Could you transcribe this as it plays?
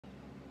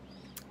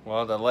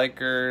Well, the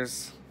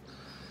Lakers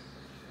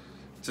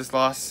just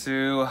lost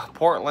to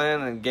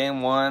Portland in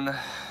game 1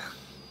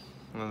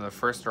 in the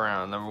first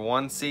round. Number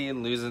 1 seed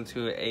losing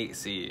to an 8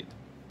 seed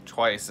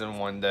twice in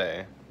one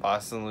day.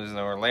 Boston losing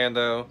to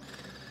Orlando.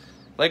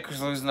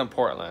 Lakers losing to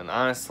Portland.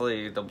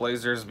 Honestly, the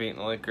Blazers beating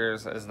the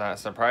Lakers is not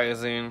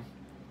surprising.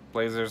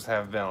 Blazers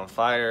have been on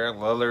fire.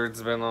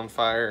 Lillard's been on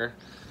fire.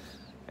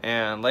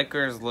 And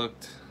Lakers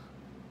looked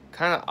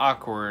kind of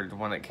awkward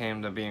when it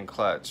came to being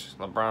clutch.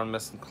 LeBron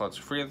missing clutch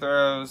free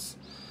throws.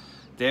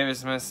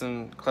 Davis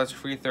missing clutch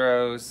free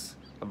throws.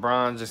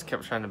 LeBron just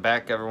kept trying to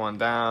back everyone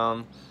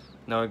down.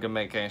 No one could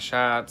make any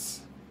shots.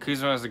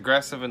 Kuzma was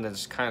aggressive and then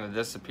just kind of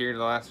disappeared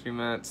the last few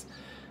minutes.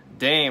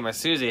 Dame, as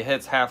soon as he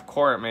hits half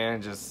court,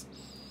 man, just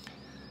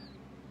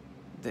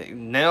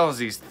nails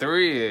these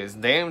threes.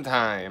 Dame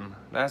time.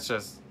 That's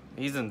just,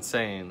 he's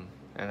insane.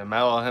 And the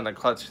Melo hitting a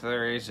clutch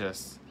three is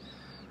just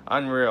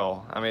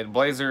unreal. I mean,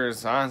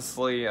 Blazers,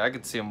 honestly, I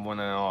could see them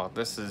winning it all.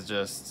 This is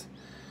just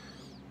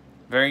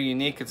very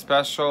unique and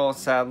special.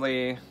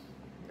 Sadly,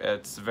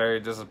 it's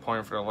very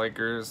disappointing for the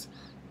Lakers.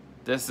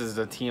 This is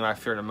the team I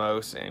fear the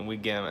most, and we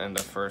get them in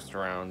the first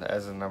round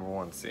as a number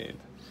 1 seed.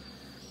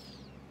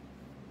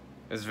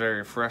 It's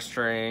very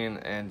frustrating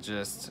and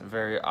just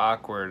very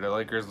awkward. The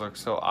Lakers look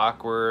so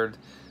awkward,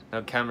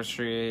 no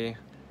chemistry,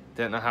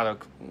 didn't know how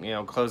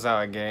to, close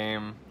out a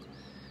game.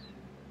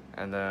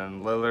 And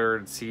then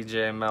Lillard,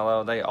 CJ,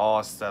 Melo, they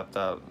all stepped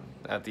up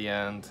at the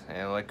end,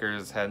 and the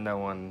Lakers had no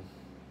one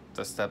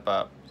to step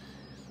up.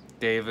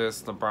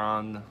 Davis,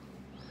 LeBron,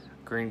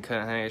 Green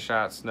couldn't hit any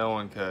shots. No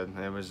one could.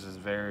 It was just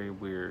very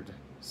weird.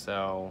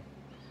 So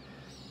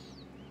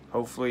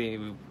hopefully,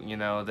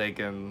 they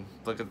can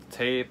look at the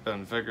tape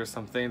and figure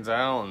some things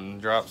out and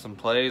drop some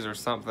plays or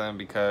something,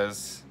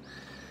 because,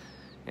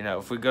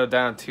 if we go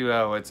down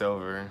 2-0, it's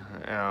over,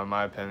 in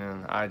my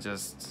opinion.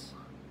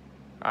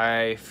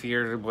 I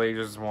fear the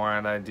Blazers more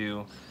than I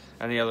do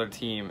any other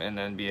team in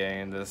the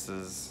NBA, and this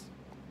is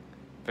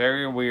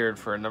very weird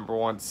for a number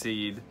 1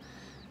 seed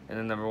and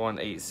a number 1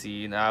 8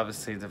 seed.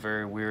 Obviously, it's a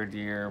very weird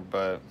year,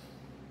 but,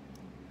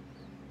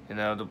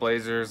 the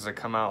Blazers that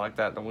come out like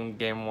that to win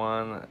game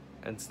 1,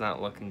 it's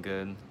not looking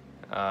good.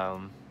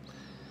 Now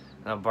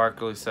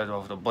Barkley said,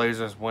 well, if the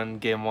Blazers win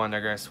game 1,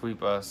 they're going to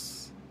sweep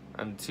us.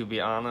 And to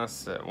be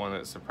honest, it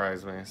wouldn't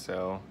surprise me.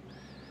 So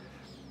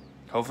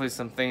hopefully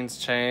some things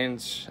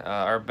change.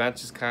 Our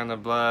bench is kind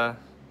of blah.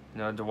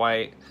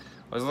 Dwight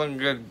was looking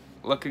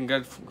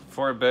good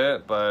for a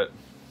bit, but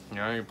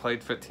he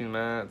played 15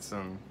 minutes,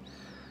 and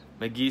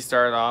McGee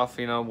started off,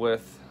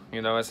 with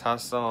his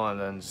hustle, and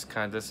then just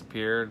kind of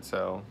disappeared.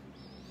 So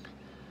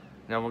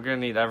we're gonna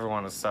need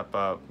everyone to step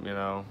up.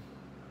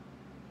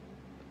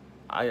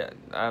 I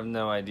have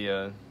no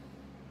idea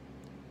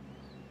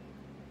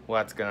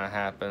what's gonna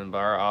happen, but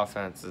our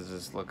offense is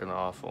just looking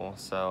awful.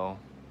 So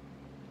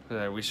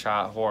we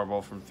shot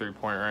horrible from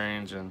 3-point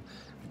range, and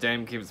if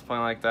Dame keeps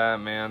playing like that,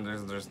 man,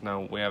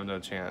 we have no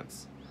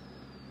chance.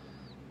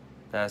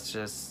 That's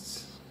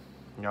just,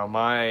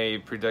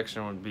 my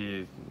prediction would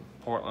be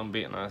Portland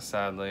beating us,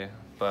 sadly.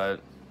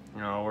 But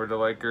we're the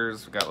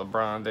Lakers. We got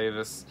LeBron,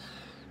 Davis.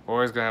 We're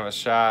always gonna have a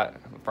shot.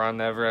 LeBron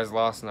never has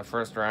lost in the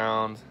first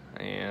round,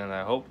 and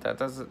I hope that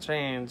doesn't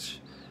change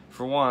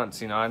for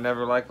once. I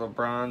never liked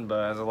LeBron,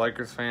 but as a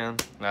Lakers fan,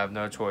 I have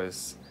no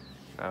choice.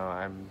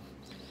 I'm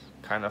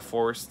kind of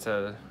forced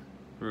to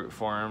root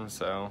for him,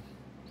 so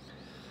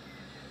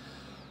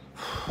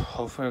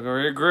hopefully we'll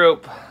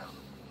regroup.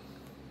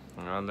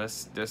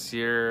 This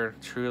year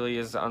truly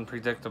is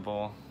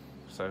unpredictable,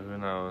 so who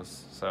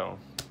knows. So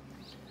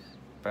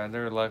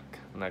better luck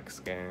next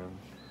game.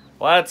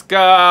 Let's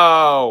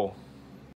go!